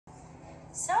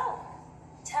So,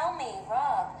 tell me,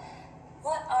 Rob,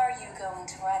 what are you going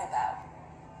to write about?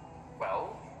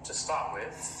 Well, to start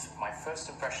with, my first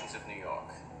impressions of New York.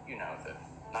 You know, the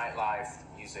nightlife,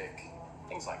 music,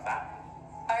 things like that.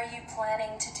 Are you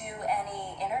planning to do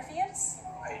any interviews?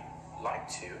 I'd like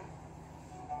to.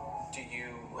 Do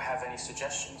you have any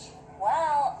suggestions?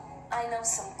 Well, I know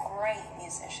some great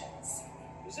musicians.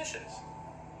 Musicians?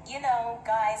 You know,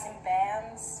 guys in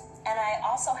bands. And I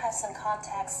also have some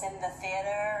contacts in the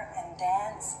theater and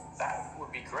dance. That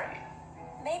would be great.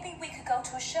 Maybe we could go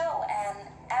to a show and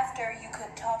after you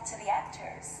could talk to the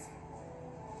actors.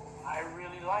 I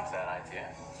really like that idea.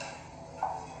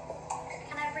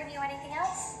 Can I bring you anything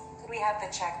else? Could we have the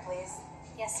check, please?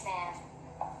 Yes, ma'am.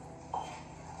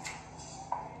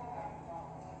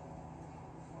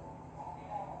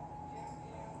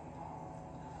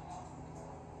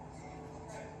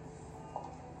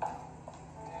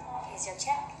 Here's your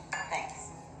check. Thanks.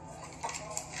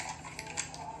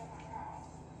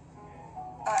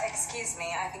 Excuse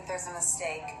me, I think there's a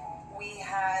mistake. We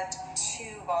had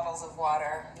 2 bottles of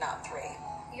water, not 3.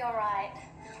 You're right.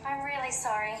 I'm really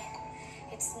sorry.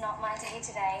 It's not my day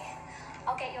today.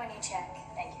 I'll get you a new check.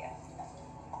 Thank you.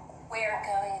 We're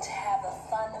going to have a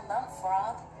fun month,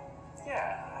 Rob.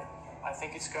 Yeah, I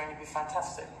think it's going to be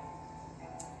fantastic.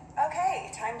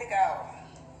 Okay, time to go.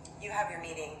 You have your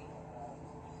meeting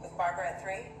with Barbara at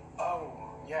 3? Oh,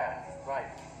 yeah,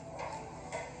 right.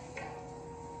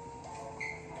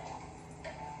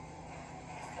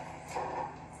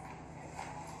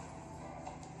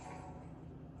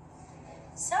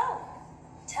 So,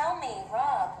 tell me,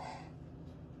 Rob.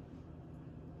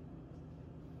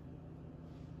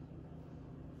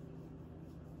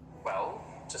 Well,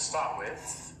 to start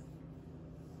with,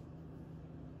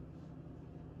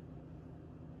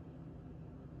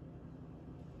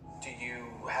 do you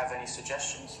have any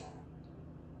suggestions?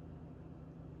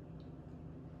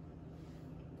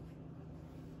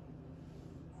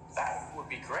 That would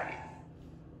be great.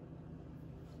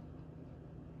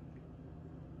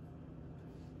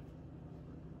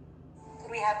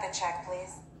 Could we have the check,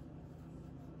 please?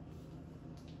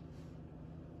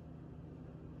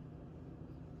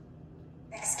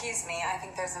 Excuse me, I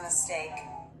think there's a mistake.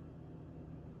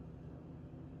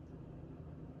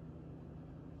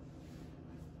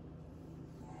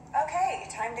 Okay,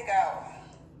 time to go.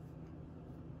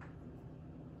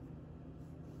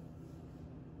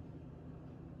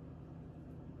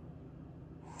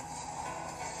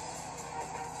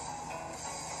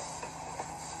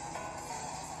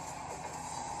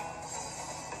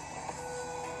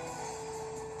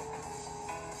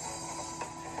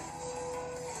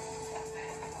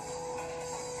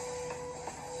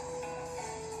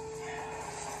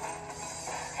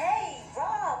 Hey,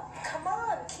 Rob, come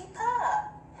on, keep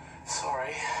up.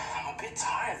 Sorry, I'm a bit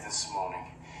tired this morning.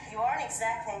 You aren't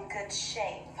exactly in good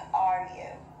shape, are you?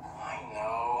 I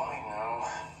know.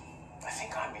 I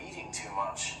think I'm eating too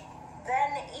much.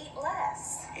 Then eat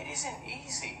less. It isn't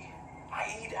easy. I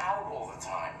eat out all the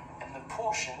time, and the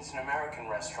portions in American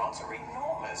restaurants are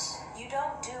enormous. You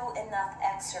don't do enough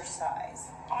exercise.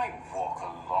 I walk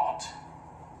a lot.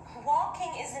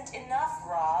 Walking isn't enough,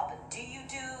 Rob. Do you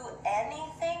do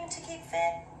anything to keep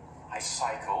fit? I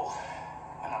cycle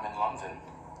when I'm in London.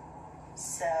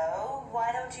 So,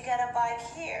 why don't you get a bike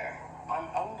here? I'm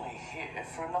only here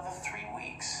for another 3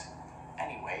 weeks.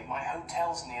 Anyway, my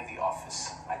hotel's near the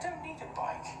office. I don't need a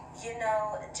bike. You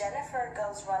know, Jennifer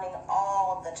goes running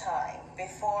all the time,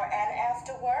 before and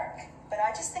after work. But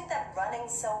I just think that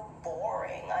running's so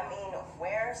boring. I mean,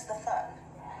 where's the fun?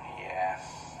 Yeah,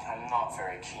 I'm not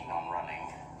very keen on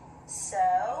running. So,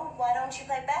 why don't you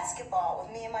play basketball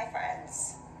with me and my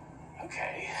friends?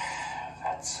 Okay,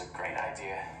 that's a great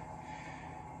idea.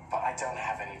 But I don't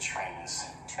have any trainers.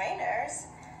 Trainers?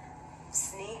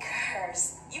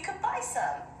 Sneakers. You can buy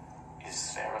some.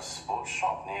 Is there a sports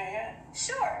shop near here?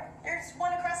 Sure, there's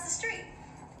one across the street.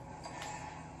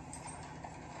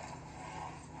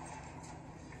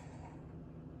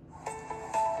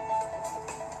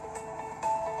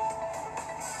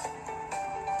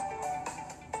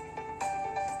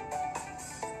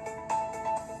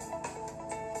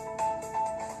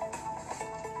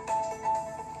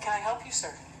 Can I help you,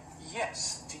 sir?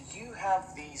 Yes, do you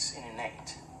have these in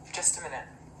innate? Just a minute.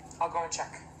 I'll go and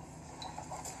check.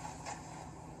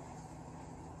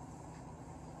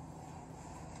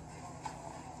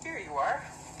 Here you are.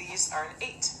 These are an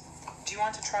 8. Do you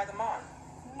want to try them on?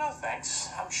 No thanks,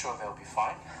 I'm sure they'll be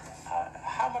fine.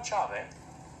 How much are they?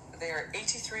 They are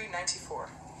 $83.94.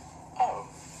 Oh,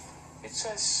 it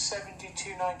says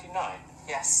 $72.99.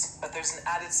 Yes, but there's an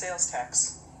added sales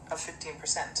tax of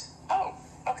 15%. Oh,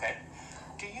 okay.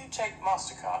 Do you take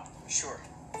MasterCard? Sure.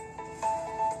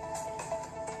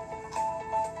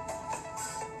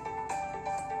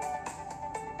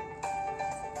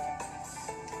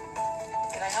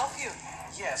 Can I help you?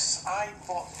 Yes, I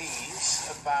bought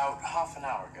these about half an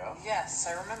hour ago. Yes,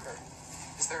 I remember.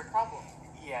 Is there a problem?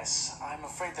 Yes, I'm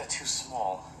afraid they're too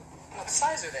small. What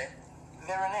size are they?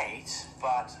 They're an 8,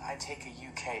 but I take a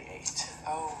UK 8.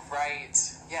 Oh, right.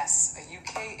 Yes, a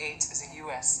UK 8 is a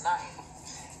US 9.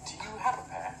 Do you have a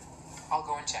pair? I'll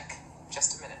go and check.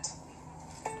 Just a minute.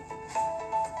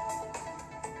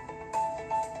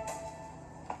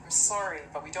 I'm sorry,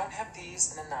 but we don't have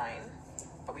these in a 9.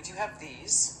 But we do have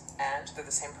these, and they're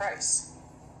the same price.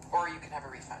 Or you can have a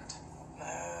refund.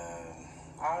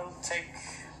 I'll take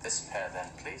this pair then,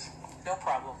 please. No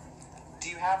problem. Do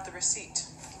you have the receipt?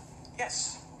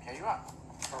 Yes, here you are.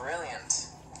 Brilliant.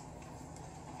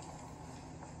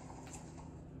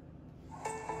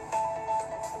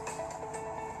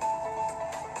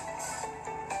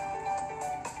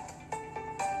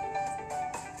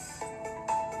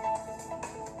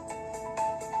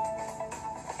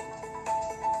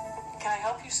 Can I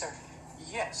help you, sir?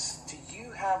 Yes, do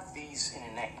you have these in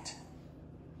an 8?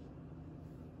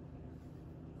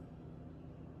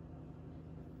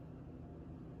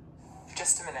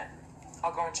 Just a minute.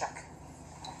 I'll go and check.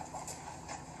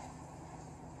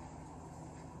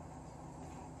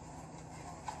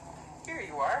 Here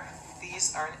you are.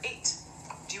 These are an 8.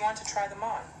 Do you want to try them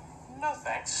on? No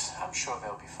thanks, I'm sure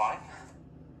they'll be fine.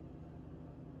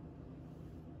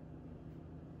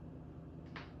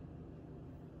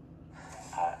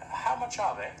 How much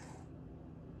are they?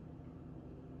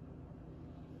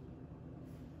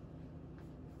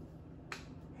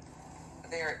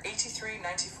 They are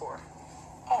 $83.94.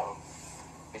 Oh,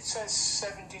 it says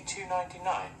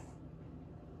 $72.99.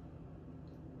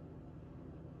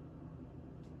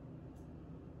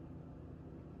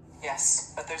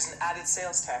 Yes, but there's an added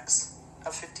sales tax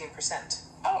of 15%.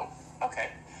 Oh,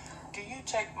 okay. Do you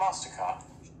take MasterCard?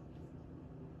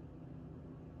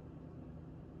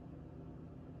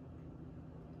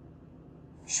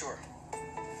 Sure.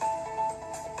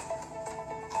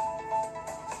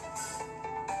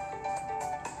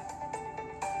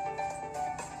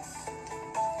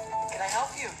 Can I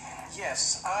help you?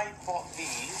 Yes, I bought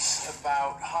these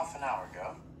about half an hour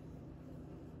ago.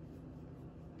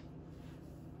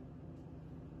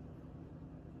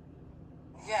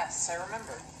 Yes, I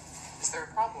remember. Is there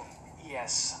a problem?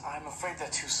 Yes, I'm afraid they're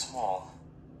too small.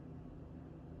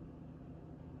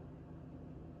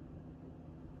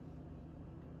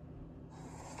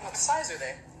 What size are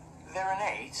they? They're an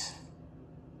 8.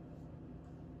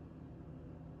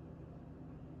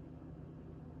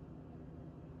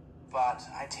 But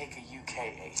I take a UK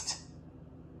 8.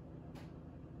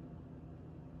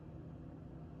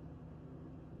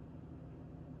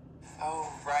 Oh,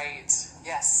 right.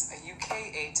 Yes, a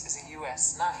UK 8 is a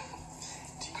US 9.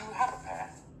 Do you have a pair?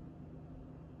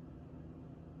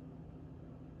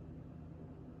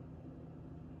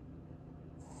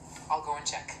 I'll go and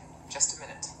check. Just a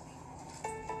minute.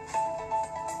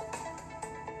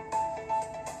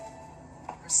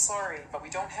 I'm sorry, but we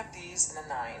don't have these in a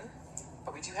 9.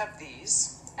 But we do have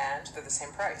these, and they're the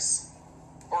same price.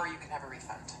 Or you can have a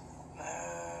refund.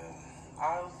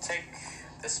 I'll take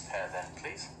this pair then,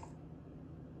 please.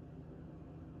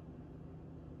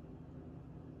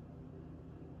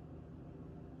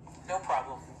 No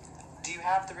problem. Do you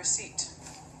have the receipt?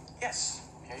 Yes,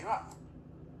 here you are.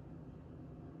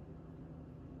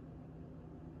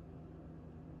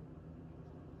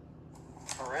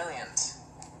 Brilliant.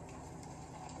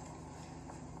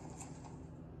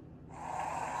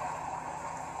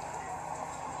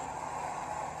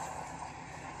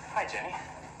 Hi, Jenny.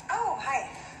 Oh, hi.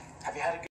 Have you had a good